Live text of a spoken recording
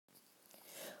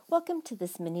Welcome to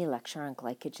this mini lecture on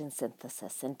glycogen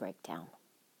synthesis and breakdown.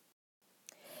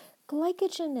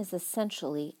 Glycogen is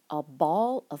essentially a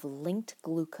ball of linked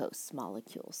glucose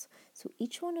molecules. So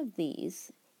each one of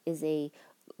these is a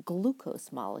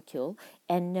glucose molecule,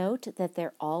 and note that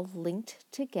they're all linked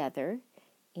together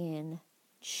in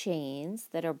chains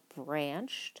that are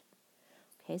branched.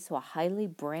 Okay, so a highly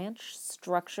branched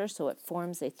structure, so it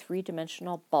forms a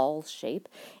three-dimensional ball shape,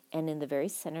 and in the very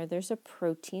center there's a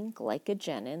protein,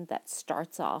 glycogen, that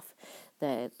starts off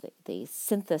the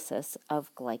synthesis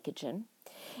of glycogen.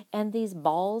 And these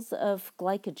balls of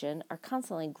glycogen are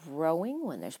constantly growing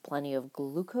when there's plenty of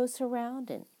glucose around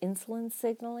and insulin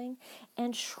signaling,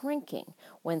 and shrinking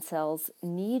when cells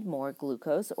need more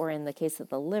glucose, or in the case of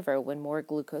the liver, when more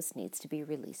glucose needs to be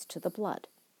released to the blood.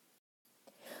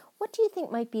 What do you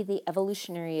think might be the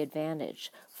evolutionary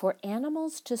advantage for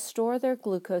animals to store their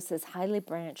glucose as highly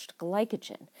branched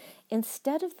glycogen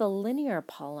instead of the linear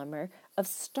polymer of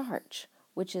starch,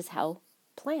 which is how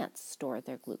plants store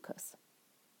their glucose?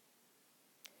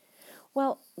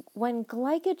 Well, when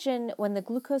the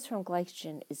glucose from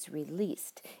glycogen is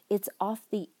released, it's off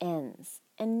the ends.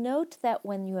 And note that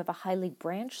when you have a highly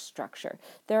branched structure,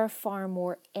 there are far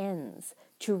more ends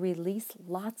to release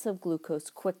lots of glucose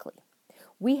quickly.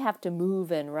 We have to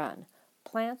move and run.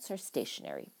 Plants are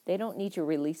stationary. They don't need to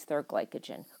release their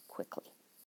glycogen quickly.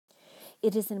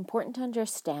 It is important to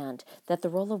understand that the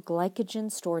role of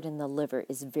glycogen stored in the liver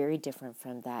is very different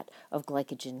from that of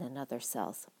glycogen in other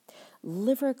cells.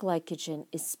 Liver glycogen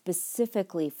is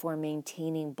specifically for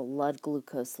maintaining blood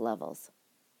glucose levels.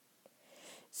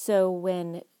 So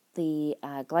when the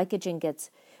glycogen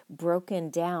gets broken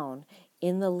down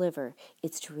in the liver,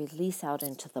 it's to release out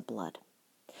into the blood.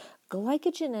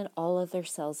 Glycogen in all other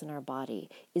cells in our body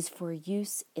is for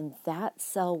use in that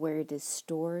cell where it is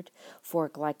stored for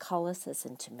glycolysis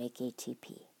and to make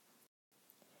ATP.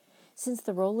 Since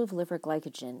the role of liver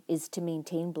glycogen is to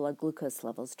maintain blood glucose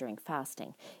levels during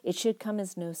fasting, it should come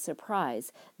as no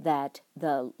surprise that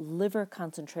the liver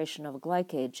concentration of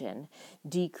glycogen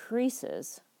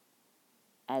decreases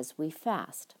as we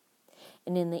fast.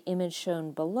 And in the image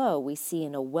shown below, we see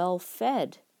in a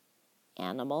well-fed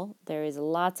animal, there is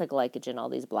lots of glycogen, all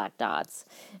these black dots,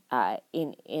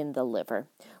 in the liver.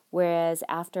 Whereas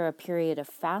after a period of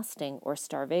fasting or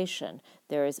starvation,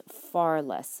 there is far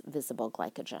less visible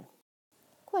glycogen.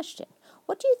 Question: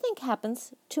 what do you think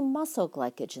happens to muscle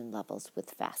glycogen levels with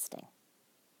fasting?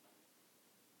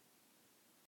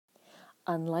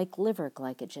 Unlike liver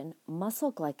glycogen,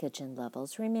 muscle glycogen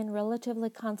levels remain relatively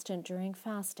constant during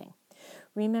fasting.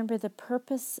 Remember, the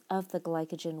purpose of the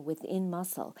glycogen within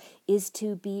muscle is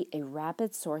to be a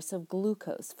rapid source of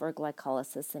glucose for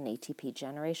glycolysis and ATP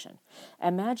generation.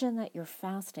 Imagine that you're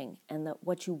fasting and that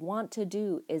what you want to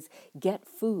do is get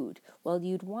food. Well,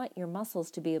 you'd want your muscles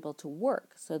to be able to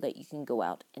work so that you can go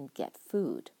out and get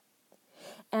food.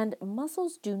 And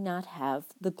muscles do not have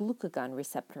the glucagon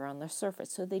receptor on their surface,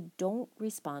 so they don't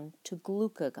respond to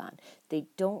glucagon. They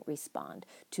don't respond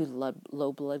to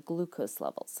low blood glucose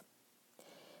levels.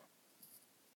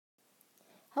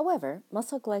 However,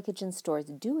 muscle glycogen stores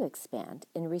do expand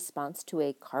in response to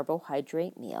a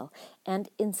carbohydrate meal and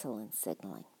insulin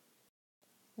signaling.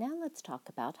 Now let's talk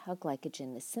about how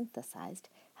glycogen is synthesized,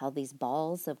 how these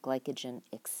balls of glycogen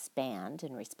expand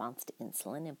in response to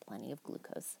insulin and plenty of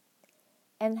glucose,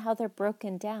 and how they're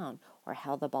broken down, or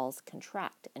how the balls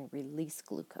contract and release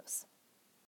glucose.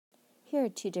 Here are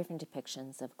two different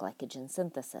depictions of glycogen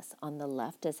synthesis. On the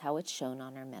left is how it's shown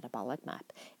on our metabolic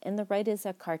map, and the right is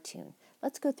a cartoon.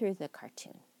 Let's go through the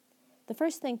cartoon. The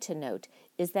first thing to note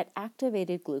is that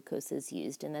activated glucose is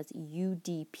used, and that's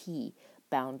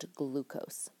UDP-bound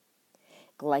glucose.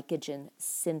 Glycogen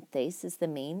synthase is the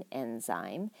main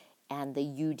enzyme, and the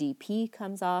UDP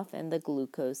comes off and the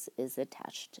glucose is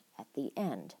attached at the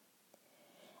end.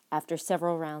 After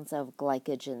several rounds of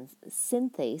glycogen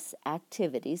synthase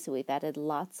activity, so we've added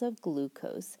lots of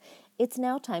glucose, it's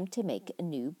now time to make a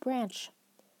new branch.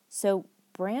 So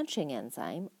branching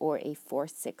enzyme, or a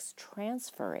 4,6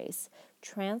 transferase,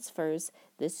 transfers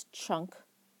this chunk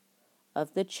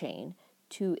of the chain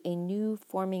to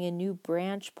forming a new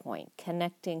branch point,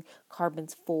 connecting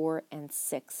carbons 4 and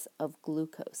 6 of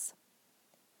glucose.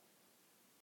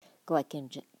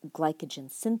 Glycogen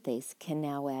synthase can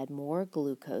now add more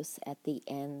glucose at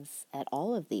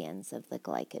all of the ends of the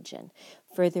glycogen,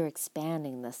 further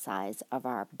expanding the size of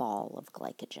our ball of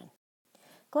glycogen.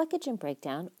 Glycogen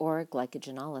breakdown, or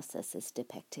glycogenolysis, is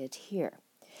depicted here.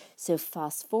 So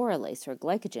phosphorylase, or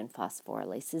glycogen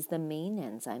phosphorylase, is the main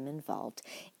enzyme involved,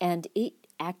 and it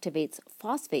activates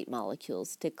phosphate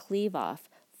molecules to cleave off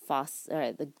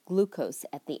the glucose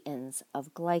at the ends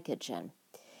of glycogen.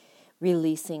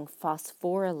 releasing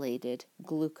phosphorylated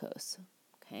glucose.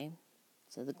 Okay,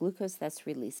 so the glucose that's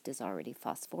released is already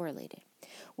phosphorylated.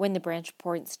 When the branch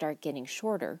points start getting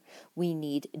shorter, we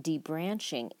need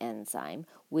debranching enzyme,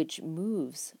 which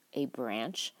moves a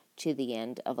branch to the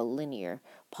end of a linear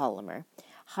polymer,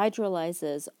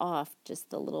 hydrolyzes off just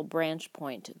the little branch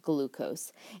point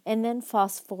glucose, and then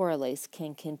phosphorylase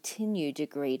can continue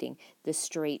degrading the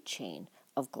straight chain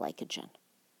of glycogen.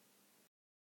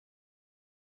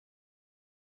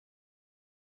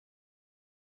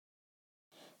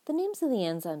 The names of the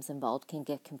enzymes involved can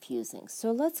get confusing,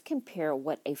 so let's compare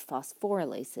what a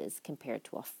phosphorylase is compared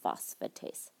to a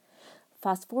phosphatase.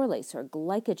 Phosphorylase, or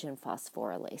glycogen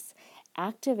phosphorylase,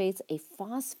 activates a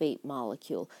phosphate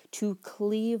molecule to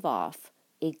cleave off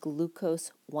a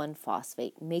glucose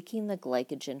 1-phosphate, making the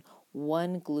glycogen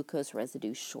 1-glucose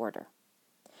residue shorter.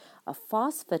 A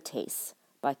phosphatase,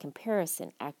 by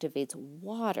comparison, activates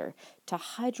water to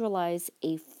hydrolyze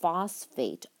a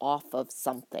phosphate off of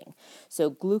something. So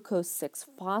glucose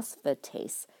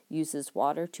 6-phosphatase uses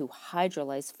water to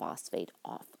hydrolyze phosphate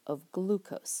off of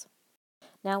glucose.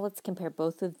 Now let's compare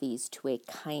both of these to a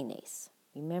kinase.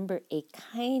 Remember, a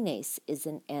kinase is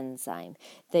an enzyme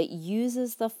that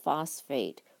uses the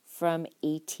phosphate from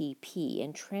ATP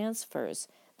and transfers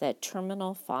that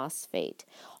terminal phosphate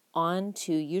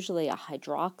onto usually a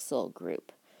hydroxyl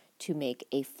group to make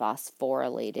a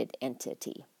phosphorylated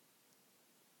entity.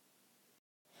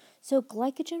 So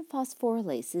glycogen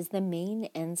phosphorylase is the main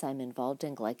enzyme involved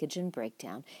in glycogen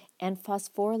breakdown, and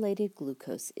phosphorylated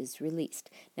glucose is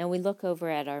released. Now we look over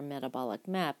at our metabolic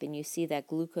map and you see that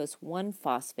glucose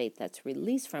 1-phosphate that's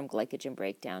released from glycogen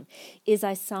breakdown is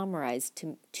isomerized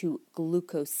to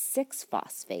glucose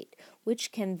 6-phosphate,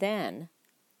 which can then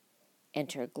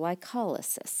enter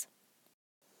glycolysis.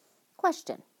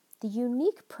 Question: the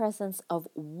unique presence of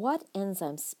what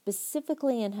enzyme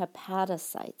specifically in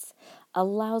hepatocytes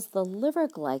allows the liver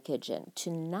glycogen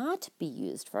to not be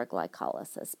used for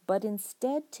glycolysis, but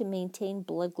instead to maintain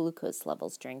blood glucose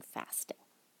levels during fasting?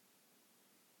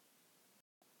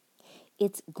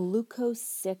 It's glucose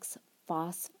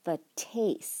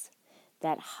 6-phosphatase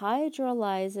that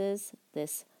hydrolyzes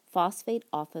this phosphate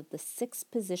off of the 6th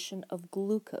position of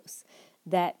glucose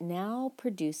that now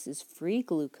produces free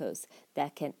glucose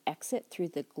that can exit through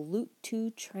the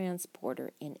GLUT2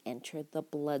 transporter and enter the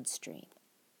bloodstream.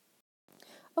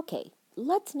 Okay,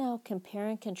 let's now compare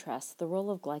and contrast the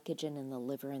role of glycogen in the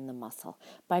liver and the muscle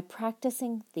by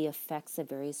practicing the effects of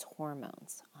various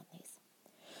hormones on these.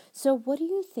 So what do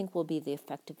you think will be the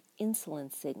effect of insulin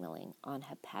signaling on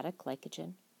hepatic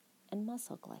glycogen and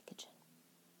muscle glycogen?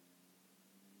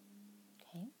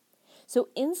 So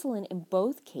insulin in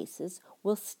both cases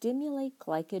will stimulate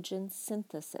glycogen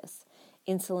synthesis.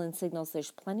 Insulin signals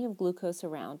there's plenty of glucose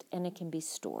around and it can be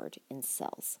stored in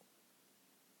cells.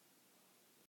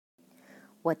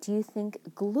 What do you think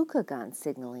glucagon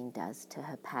signaling does to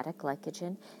hepatic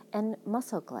glycogen and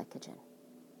muscle glycogen?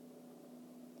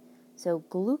 So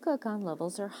glucagon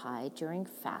levels are high during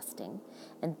fasting,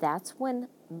 and that's when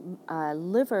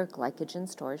liver glycogen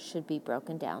stores should be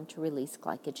broken down to release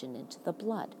glycogen into the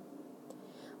blood.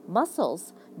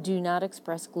 Muscles do not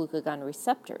express glucagon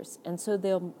receptors, and so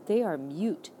they are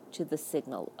mute to the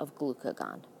signal of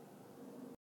glucagon.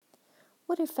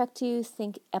 What effect do you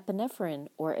think epinephrine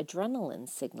or adrenaline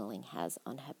signaling has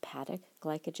on hepatic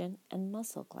glycogen and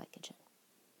muscle glycogen?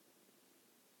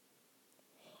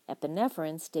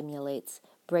 Epinephrine stimulates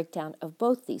breakdown of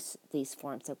both these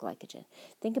forms of glycogen.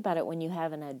 Think about it: when you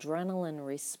have an adrenaline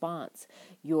response,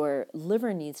 your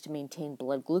liver needs to maintain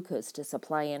blood glucose to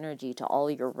supply energy to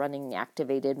all your running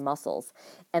activated muscles,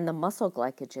 and the muscle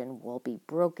glycogen will be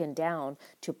broken down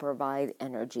to provide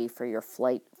energy for your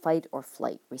fight or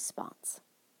flight response.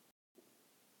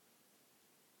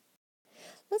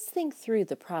 Let's think through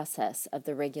the process of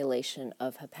the regulation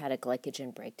of hepatic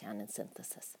glycogen breakdown and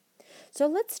synthesis. So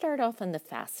let's start off in the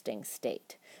fasting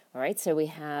state. All right, so we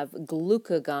have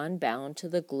glucagon bound to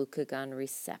the glucagon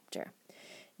receptor.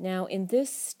 Now, in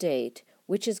this state,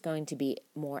 which is going to be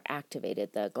more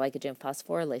activated, the glycogen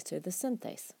phosphorylase or the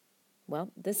synthase?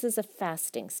 Well, this is a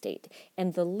fasting state,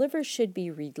 and the liver should be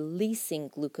releasing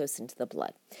glucose into the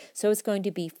blood. So it's going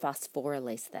to be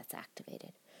phosphorylase that's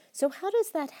activated. So how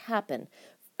does that happen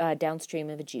downstream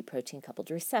of a G protein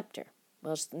coupled receptor?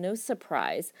 Well, it's no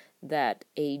surprise that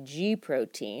a G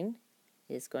protein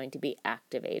is going to be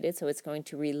activated, so it's going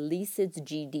to release its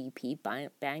GDP,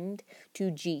 bind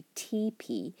to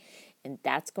GTP, and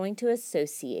that's going to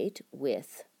associate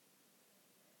with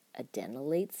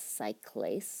adenylate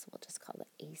cyclase. We'll just call it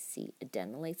AC,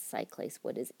 adenylate cyclase.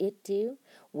 What does it do?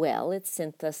 Well, it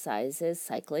synthesizes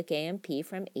cyclic AMP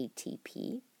from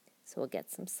ATP. So we'll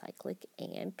get some cyclic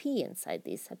AMP inside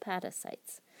these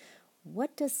hepatocytes.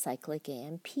 What does cyclic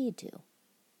AMP do?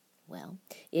 Well,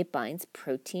 it binds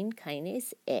protein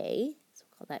kinase A, so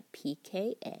we'll call that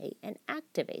pKa, and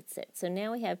activates it. So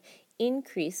now we have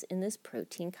increase in this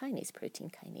protein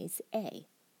kinase A.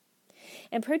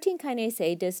 And protein kinase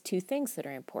A does two things that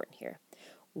are important here.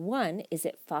 One is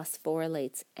it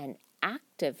phosphorylates and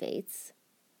activates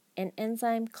an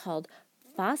enzyme called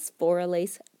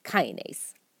phosphorylase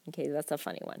kinase. Okay, that's a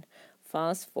funny one.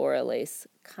 Phosphorylase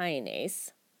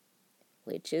kinase,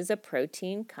 which is a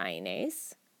protein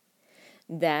kinase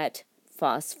that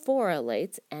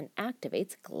phosphorylates and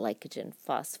activates glycogen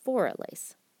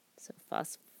phosphorylase. So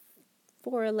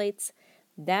phosphorylates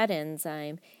that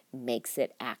enzyme, makes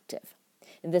it active.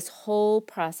 And this whole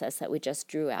process that we just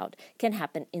drew out can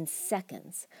happen in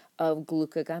seconds of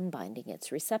glucagon binding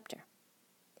its receptor.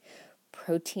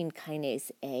 Protein kinase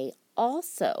A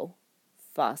also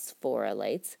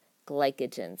phosphorylates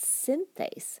glycogen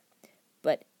synthase,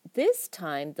 but this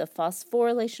time the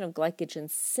phosphorylation of glycogen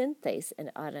synthase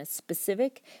and on a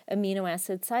specific amino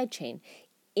acid side chain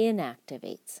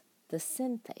inactivates the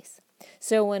synthase.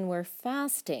 So when we're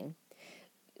fasting,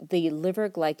 the liver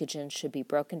glycogen should be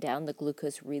broken down, the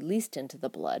glucose released into the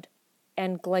blood,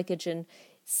 and glycogen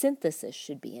synthesis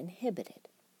should be inhibited.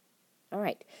 All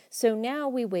right, so now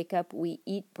we wake up, we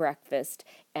eat breakfast,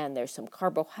 and there's some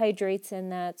carbohydrates in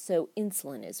that, so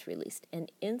insulin is released,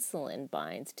 and insulin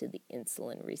binds to the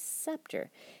insulin receptor.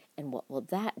 And what will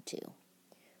that do?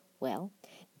 Well,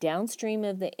 downstream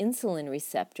of the insulin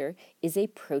receptor is a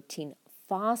protein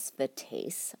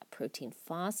phosphatase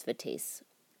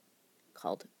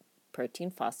called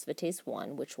protein phosphatase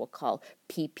 1, which we'll call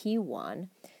PP1.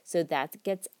 So that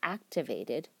gets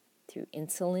activated through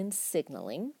insulin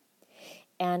signaling.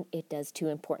 And it does two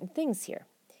important things here.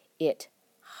 It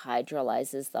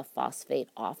hydrolyzes the phosphate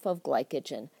off of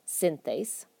glycogen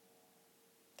synthase,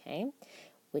 okay,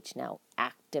 which now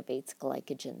activates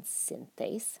glycogen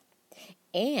synthase.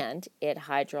 And it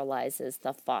hydrolyzes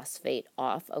the phosphate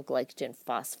off of glycogen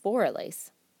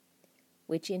phosphorylase,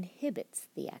 which inhibits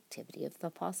the activity of the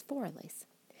phosphorylase.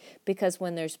 Because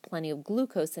when there's plenty of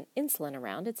glucose and insulin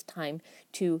around, it's time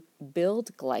to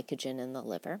build glycogen in the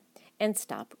liver and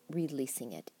stop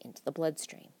releasing it into the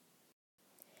bloodstream.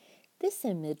 This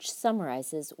image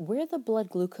summarizes where the blood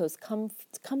glucose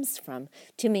comes from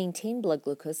to maintain blood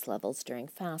glucose levels during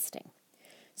fasting.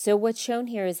 So what's shown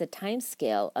here is a time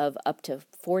scale of up to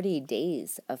 40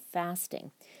 days of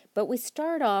fasting. But we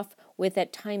start off with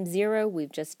at time 0,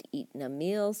 we've just eaten a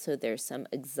meal, so there's some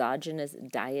exogenous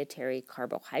dietary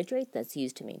carbohydrate that's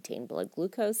used to maintain blood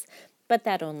glucose, but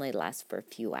that only lasts for a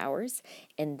few hours.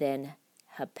 And then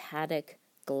hepatic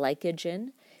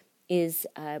glycogen is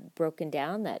broken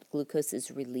down, that glucose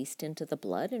is released into the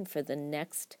blood, and for the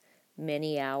next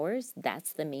many hours,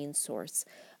 that's the main source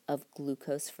of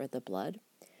glucose for the blood.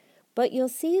 But you'll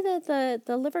see that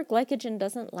the liver glycogen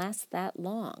doesn't last that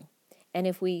long. And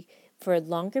if we, for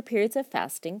longer periods of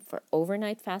fasting, for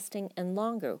overnight fasting and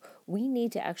longer, we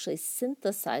need to actually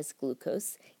synthesize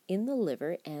glucose in the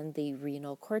liver and the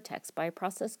renal cortex by a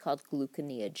process called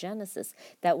gluconeogenesis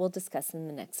that we'll discuss in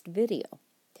the next video.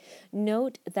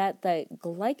 Note that the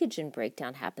glycogen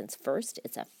breakdown happens first.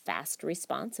 It's a fast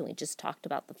response, and we just talked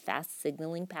about the fast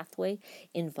signaling pathway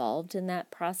involved in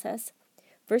that process,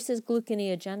 versus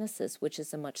gluconeogenesis, which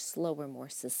is a much slower, more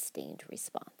sustained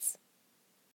response.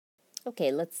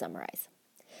 Okay, let's summarize.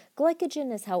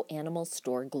 Glycogen is how animals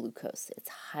store glucose. It's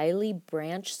a highly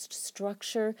branched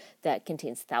structure that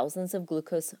contains thousands of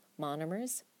glucose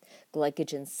monomers.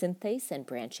 Glycogen synthase and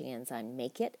branching enzyme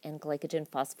make it, and glycogen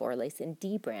phosphorylase and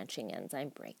debranching enzyme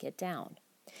break it down.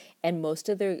 And most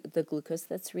of the glucose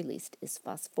that's released is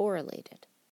phosphorylated.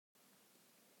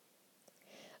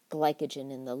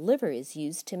 Glycogen in the liver is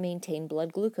used to maintain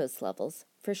blood glucose levels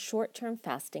for short-term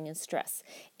fasting and stress,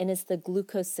 and is the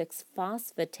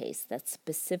glucose-6-phosphatase that's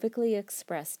specifically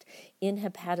expressed in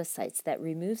hepatocytes that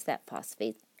removes that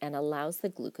phosphate and allows the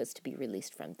glucose to be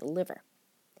released from the liver.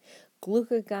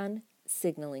 Glucagon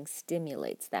signaling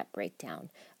stimulates that breakdown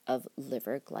of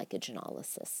liver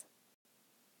glycogenolysis.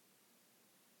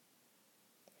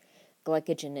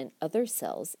 Glycogen in other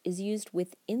cells is used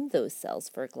within those cells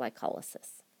for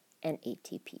glycolysis and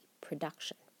ATP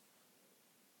production.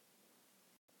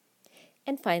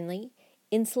 And finally,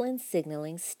 insulin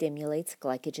signaling stimulates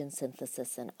glycogen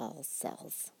synthesis in all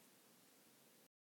cells.